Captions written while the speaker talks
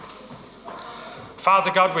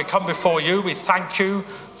Father God, we come before you. We thank you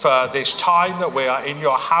for this time that we are in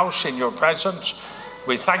your house, in your presence.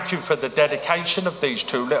 We thank you for the dedication of these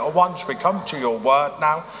two little ones. We come to your word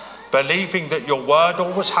now, believing that your word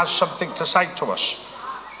always has something to say to us.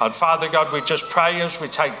 And Father God, we just pray as we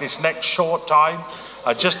take this next short time,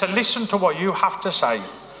 just to listen to what you have to say.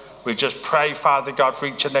 We just pray, Father God, for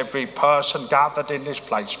each and every person gathered in this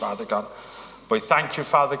place, Father God. We thank you,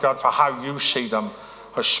 Father God, for how you see them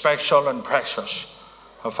as special and precious.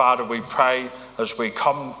 And Father, we pray as we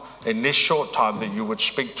come in this short time that you would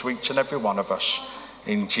speak to each and every one of us.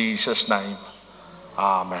 In Jesus' name,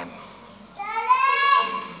 amen.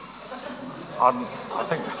 I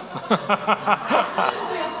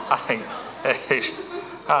think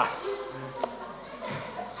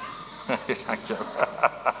it's, thank you.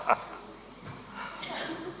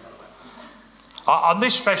 On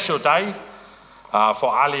this special day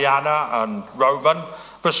for Aliana and Roman,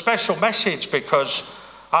 a special message because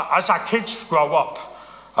as our kids grow up,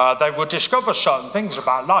 they will discover certain things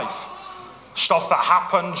about life, stuff that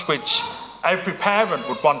happens which every parent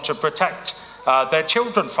would want to protect their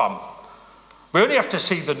children from. We only have to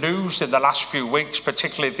see the news in the last few weeks,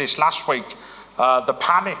 particularly this last week, the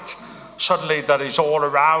panic suddenly that is all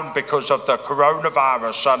around because of the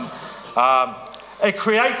coronavirus. And it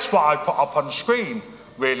creates what I put up on screen,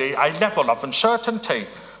 really, a level of uncertainty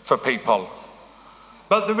for people.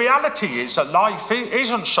 But the reality is that life is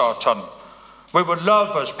uncertain. We would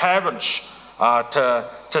love as parents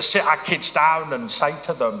to sit our kids down and say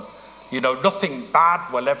to them, you know, nothing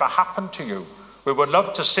bad will ever happen to you. We would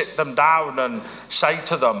love to sit them down and say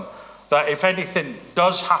to them that if anything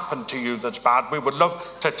does happen to you that's bad, we would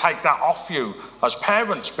love to take that off you as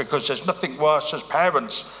parents, because there's nothing worse as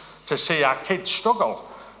parents to see our kids struggle,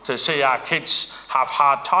 to see our kids have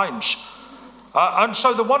hard times. And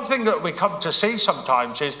so the one thing that we come to see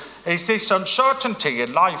sometimes is this uncertainty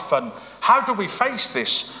in life, and how do we face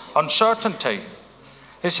this uncertainty?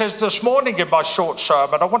 It says this morning in my short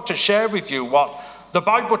sermon, I want to share with you what the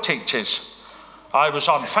Bible teaches. I was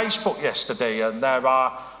on Facebook yesterday, and there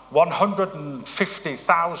are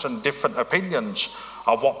 150,000 different opinions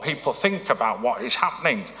of what people think about what is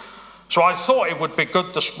happening. So I thought it would be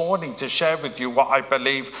good this morning to share with you what I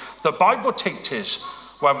believe the Bible teaches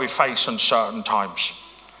when we face uncertain times.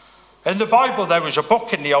 In the Bible, there is a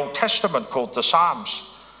book in the Old Testament called the Psalms.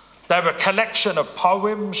 They're a collection of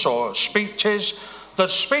poems or speeches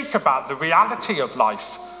that speak about the reality of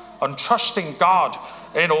life and trusting God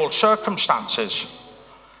in all circumstances.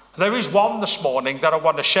 There is one this morning that I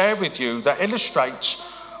want to share with you that illustrates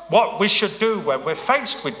what we should do when we're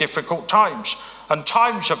faced with difficult times and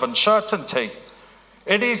times of uncertainty.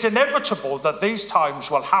 It is inevitable that these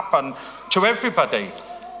times will happen to everybody.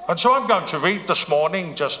 And so I'm going to read this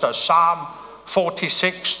morning just Psalm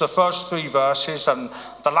 46, the first 3 verses and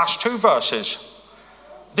the last 2 verses.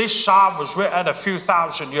 This psalm was written a few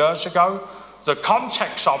thousand years ago. The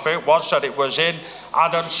context of it was that it was in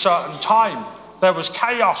an uncertain time. There was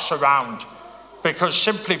chaos around because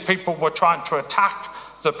simply people were trying to attack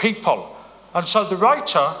the people. And so the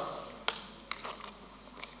writer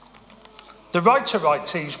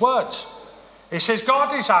writes these words. He says,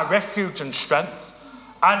 God is our refuge and strength,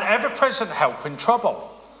 and ever-present help in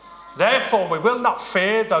trouble. Therefore we will not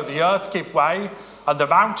fear, though the earth give way, and the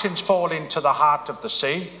mountains fall into the heart of the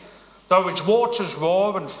sea, though its waters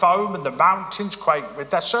roar and foam, and the mountains quake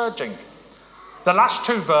with their surging. The last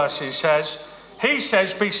 2 verses says, he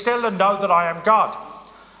says, be still and know that I am God.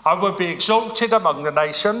 I will be exalted among the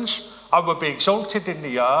nations. I will be exalted in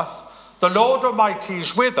the earth. The Lord Almighty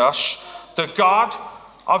is with us. The God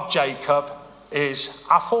of Jacob is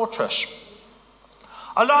our fortress.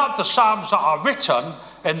 A lot of the Psalms that are written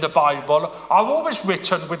in the Bible are always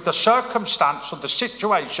written with the circumstance or the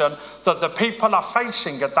situation that the people are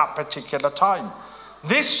facing at that particular time.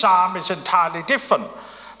 This Psalm is entirely different,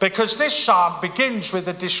 because this psalm begins with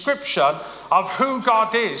a description of who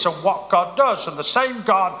God is and what God does. And the same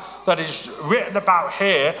God that is written about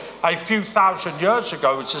here a few thousand years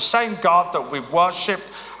ago is the same God that we've worshipped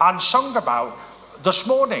and sung about this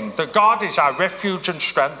morning. That God is our refuge and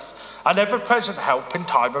strength and ever-present help in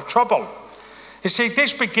time of trouble. You see,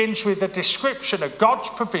 this begins with a description of God's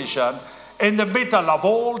provision in the middle of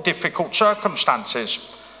all difficult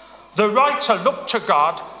circumstances. The writer looked to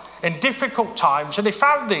God in difficult times, and he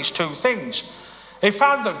found these 2 things. He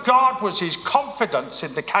found that God was his confidence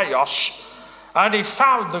in the chaos, and he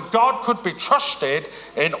found that God could be trusted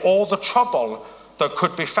in all the trouble that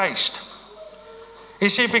could be faced. You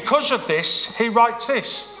see, because of this, he writes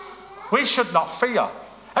this: we should not fear.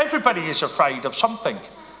 Everybody is afraid of something.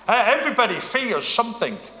 Everybody fears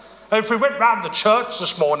something. If we went round the church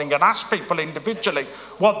this morning and asked people individually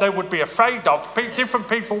what they would be afraid of, different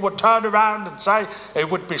people would turn around and say it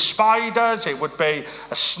would be spiders, it would be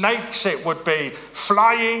snakes, it would be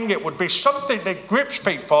flying, it would be something that grips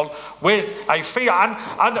people with a fear.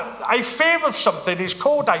 And a fear of something is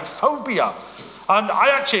called a phobia. And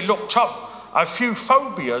I actually looked up a few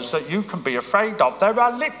phobias that you can be afraid of. There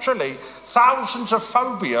are literally thousands of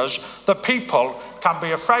phobias that people can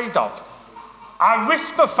be afraid of.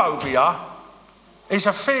 Arithmophobia is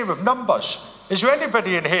a fear of numbers. Is there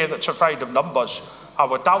anybody in here that's afraid of numbers? I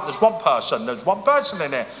would doubt there's one person. There's one person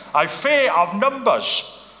in here. A fear of numbers.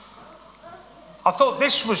 I thought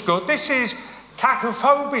this was good. This is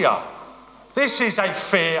cacophobia. This is a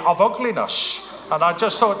fear of ugliness. And I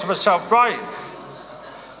just thought to myself, right,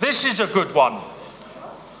 this is a good one.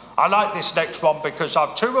 I like this next one because I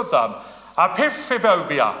have two of them.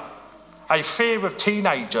 Epiphophobia, a fear of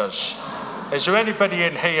teenagers. Is there anybody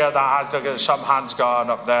in here that has some hands going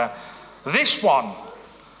up there? This one,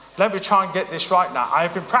 let me try and get this right now. I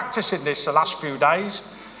have been practicing this the last few days.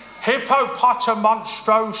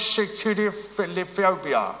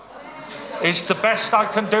 Hippopotamonstrosicudiophobia is the best I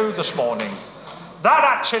can do this morning. That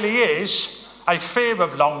actually is a fear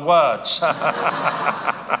of long words.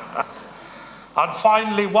 And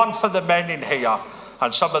finally, one for the men in here.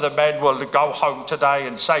 And some of the men will go home today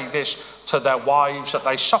and say this to their wives, that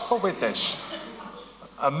they suffer with this.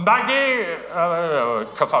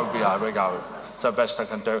 Maggophobia, we go. It's the best I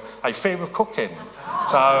can do. A fear of cooking.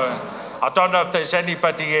 So I don't know if there's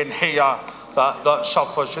anybody in here that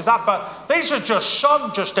suffers with that. But these are just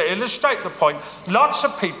some, just to illustrate the point. Lots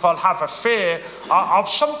of people have a fear of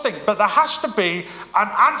something, but there has to be an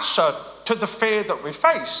answer to the fear that we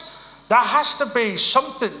face. There has to be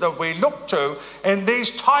something that we look to in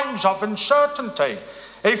these times of uncertainty.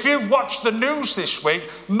 If you've watched the news this week,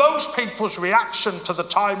 most people's reaction to the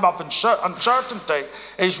time of uncertainty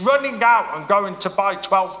is running out and going to buy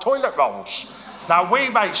 12 toilet rolls. Now, we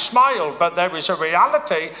may smile, but there is a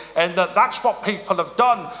reality in that that's what people have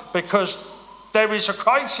done, because there is a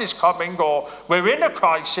crisis coming, or we're in a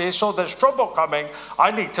crisis, or there's trouble coming.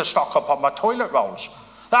 I need to stock up on my toilet rolls.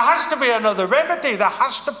 There has to be another remedy. There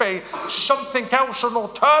has to be something else, an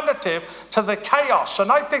alternative to the chaos. And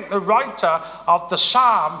I think the writer of the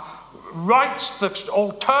psalm writes the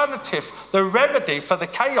alternative, the remedy for the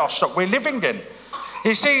chaos that we're living in.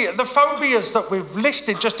 You see, the phobias that we've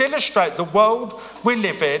listed just illustrate the world we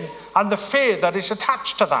live in and the fear that is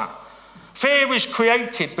attached to that. Fear is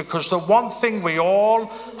created because the one thing we all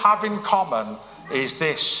have in common is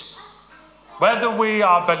this. Whether we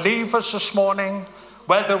are believers this morning,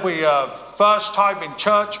 whether we are first time in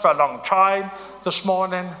church for a long time this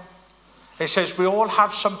morning, it says we all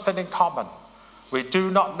have something in common. We do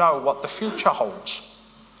not know what the future holds.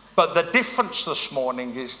 But the difference this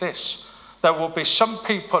morning is this. There will be some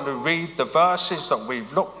people who read the verses that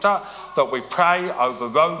we've looked at, that we pray over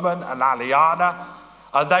Roman and Aliana,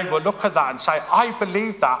 and they will look at that and say, I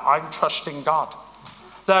believe that, I'm trusting God.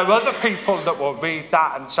 There are other people that will read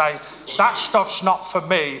that and say, that stuff's not for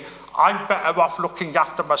me, I'm better off looking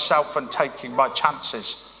after myself and taking my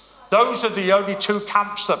chances. Those are the only two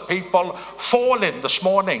camps that people fall in this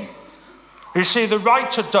morning. You see, the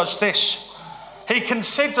writer does this. He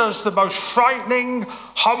considers the most frightening,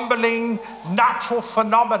 humbling, natural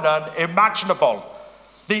phenomenon imaginable,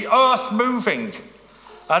 the earth moving.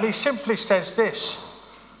 And he simply says this: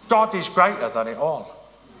 God is greater than it all.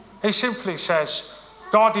 He simply says,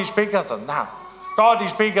 God is bigger than that. God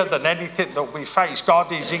is bigger than anything that we face.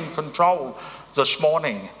 God is in control this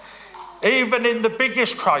morning. Even in the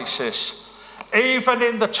biggest crisis, even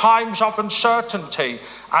in the times of uncertainty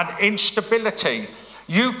and instability,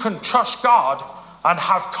 you can trust God and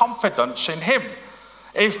have confidence in him.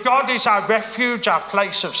 If God is our refuge, our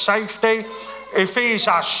place of safety, if he is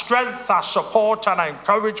our strength, our support and our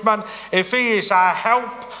encouragement, if he is our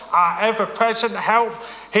help, our ever-present help,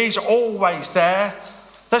 he's always there.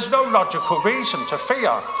 There's no logical reason to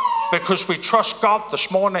fear because we trust God this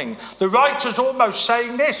morning. The writer's almost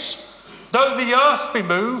saying this: though the earth be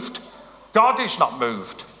moved, God is not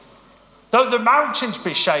moved. Though the mountains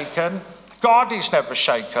be shaken, God is never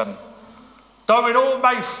shaken. Though it all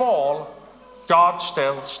may fall, God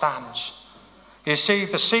still stands. You see,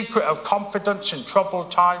 the secret of confidence in troubled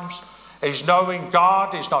times is knowing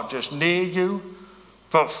God is not just near you,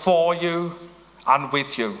 but for you and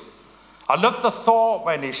with you. I love the thought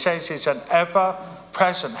when he says he's an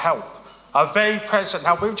ever-present help. A very present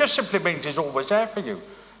help. It just simply means he's always there for you.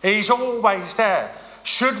 He's always there.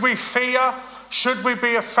 Should we fear? Should we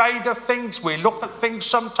be afraid of things? We look at things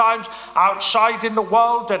sometimes outside in the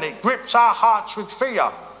world and it grips our hearts with fear.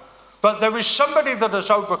 But there is somebody that has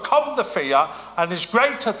overcome the fear and is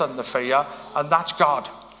greater than the fear, and that's God.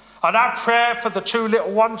 And our prayer for the two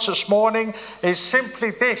little ones this morning is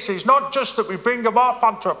simply this. It's not just that we bring them up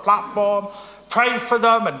onto a platform, pray for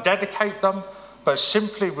them and dedicate them, but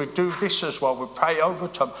simply we do this as well. We pray over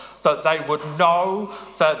them that they would know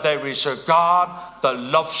that there is a God that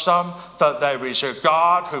loves them, that there is a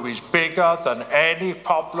God who is bigger than any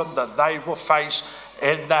problem that they will face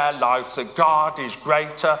in their life, that God is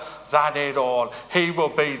greater than it all. He will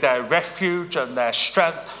be their refuge and their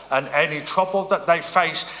strength, and any trouble that they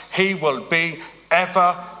face, he will be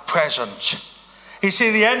ever present. You see,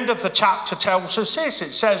 the end of the chapter tells us this.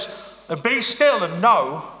 It says, "Be still and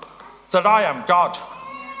know that I am God."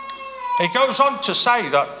 It goes on to say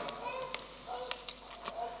that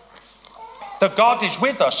God is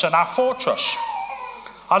with us and our fortress.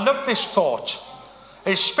 I love this thought.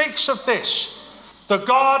 It speaks of this. The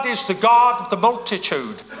God is the God of the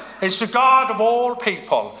multitude. It's the God of all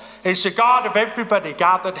people. It's the God of everybody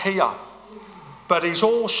gathered here. But he's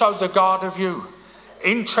also the God of you,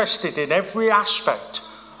 interested in every aspect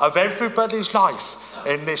of everybody's life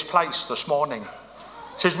in this place this morning.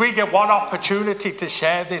 It says we get one opportunity to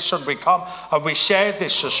share this, and we come and we share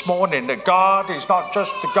this morning, that God is not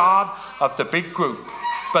just the God of the big group,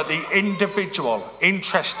 but the individual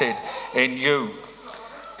interested in you.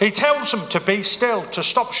 He tells them to be still, to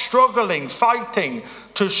stop struggling, fighting,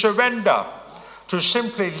 to surrender, to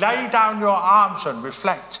simply lay down your arms and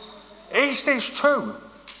reflect. Is this true?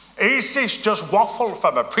 Is this just waffle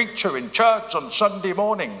from a preacher in church on Sunday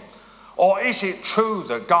morning? Or is it true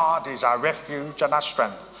that God is our refuge and our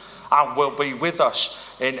strength and will be with us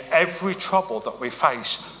in every trouble that we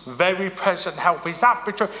face? Very present help. Is that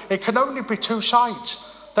true? It can only be two sides.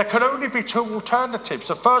 There can only be two alternatives.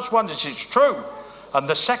 The first one is it's true. And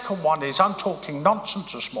the second one is I'm talking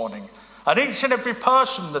nonsense this morning. And each and every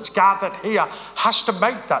person that's gathered here has to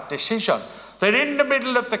make that decision. That in the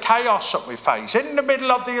middle of the chaos that we face, in the middle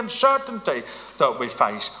of the uncertainty that we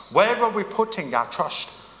face, where are we putting our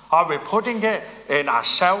trust? Are we putting it in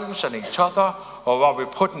ourselves and each other, or are we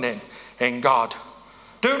putting it in God?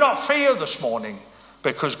 Do not fear this morning,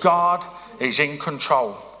 because God is in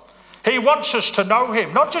control. He wants us to know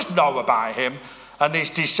him, not just know about him, and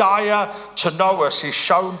his desire to know us is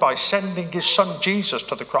shown by sending his son Jesus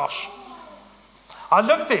to the cross. I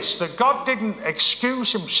love this, that God didn't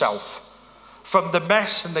excuse himself from the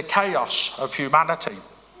mess and the chaos of humanity.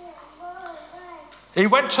 He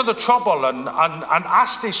went to the trouble and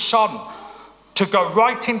asked his son to go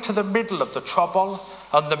right into the middle of the trouble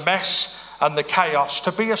and the mess and the chaos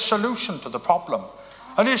to be a solution to the problem.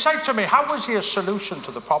 And you say to me, how was he a solution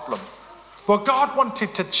to the problem? Well, God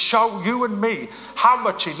wanted to show you and me how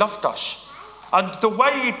much he loved us. And the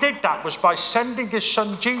way he did that was by sending his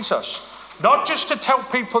son Jesus. Not just to tell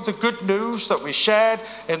people the good news that we shared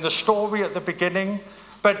in the story at the beginning,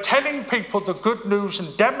 but telling people the good news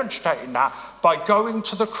and demonstrating that by going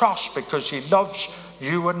to the cross, because he loves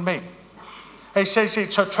you and me. He says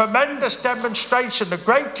it's a tremendous demonstration, the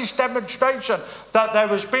greatest demonstration that there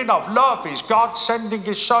has been of love is God sending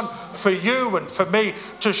his son for you and for me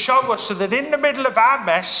to show us that in the middle of our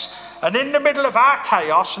mess and in the middle of our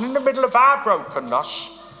chaos and in the middle of our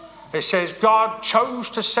brokenness, it says God chose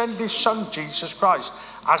to send his son Jesus Christ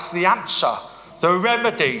as the answer, the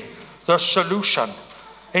remedy, the solution.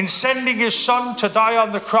 In sending his son to die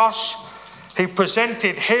on the cross, he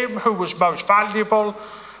presented him who was most valuable,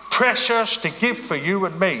 precious to give for you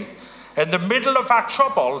and me. In the middle of our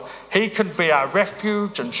trouble, he can be our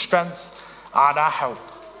refuge and strength and our help.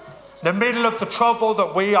 In the middle of the trouble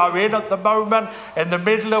that we are in at the moment, in the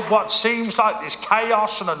middle of what seems like this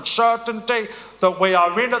chaos and uncertainty that we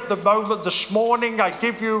are in at the moment, this morning I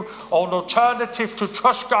give you an alternative to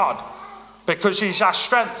trust God, because he's our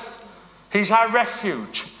strength, he's our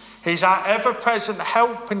refuge, he's our ever-present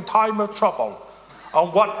help in time of trouble.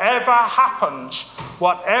 And whatever happens,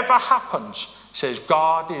 says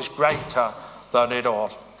God is greater than it all.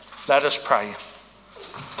 Let us pray.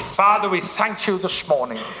 Father, we thank you this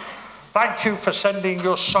morning. Thank you for sending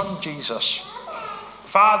your son, Jesus.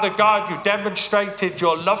 Father God, you demonstrated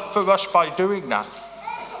your love for us by doing that.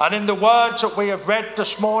 And in the words that we have read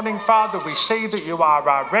this morning, Father, we see that you are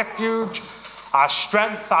our refuge, our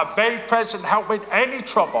strength, our very present help in any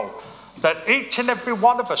trouble that each and every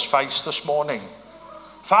one of us face this morning.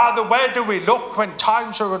 Father, where do we look when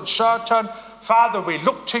times are uncertain? Father, we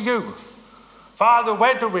look to you. Father,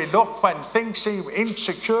 where do we look when things seem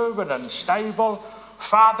insecure and unstable?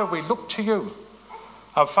 Father, we look to you.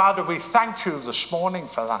 And Father, we thank you this morning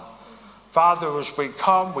for that. Father, as we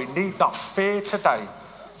come, we need not fear today.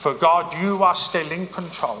 For God, you are still in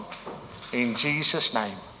control. In Jesus'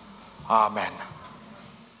 name. Amen.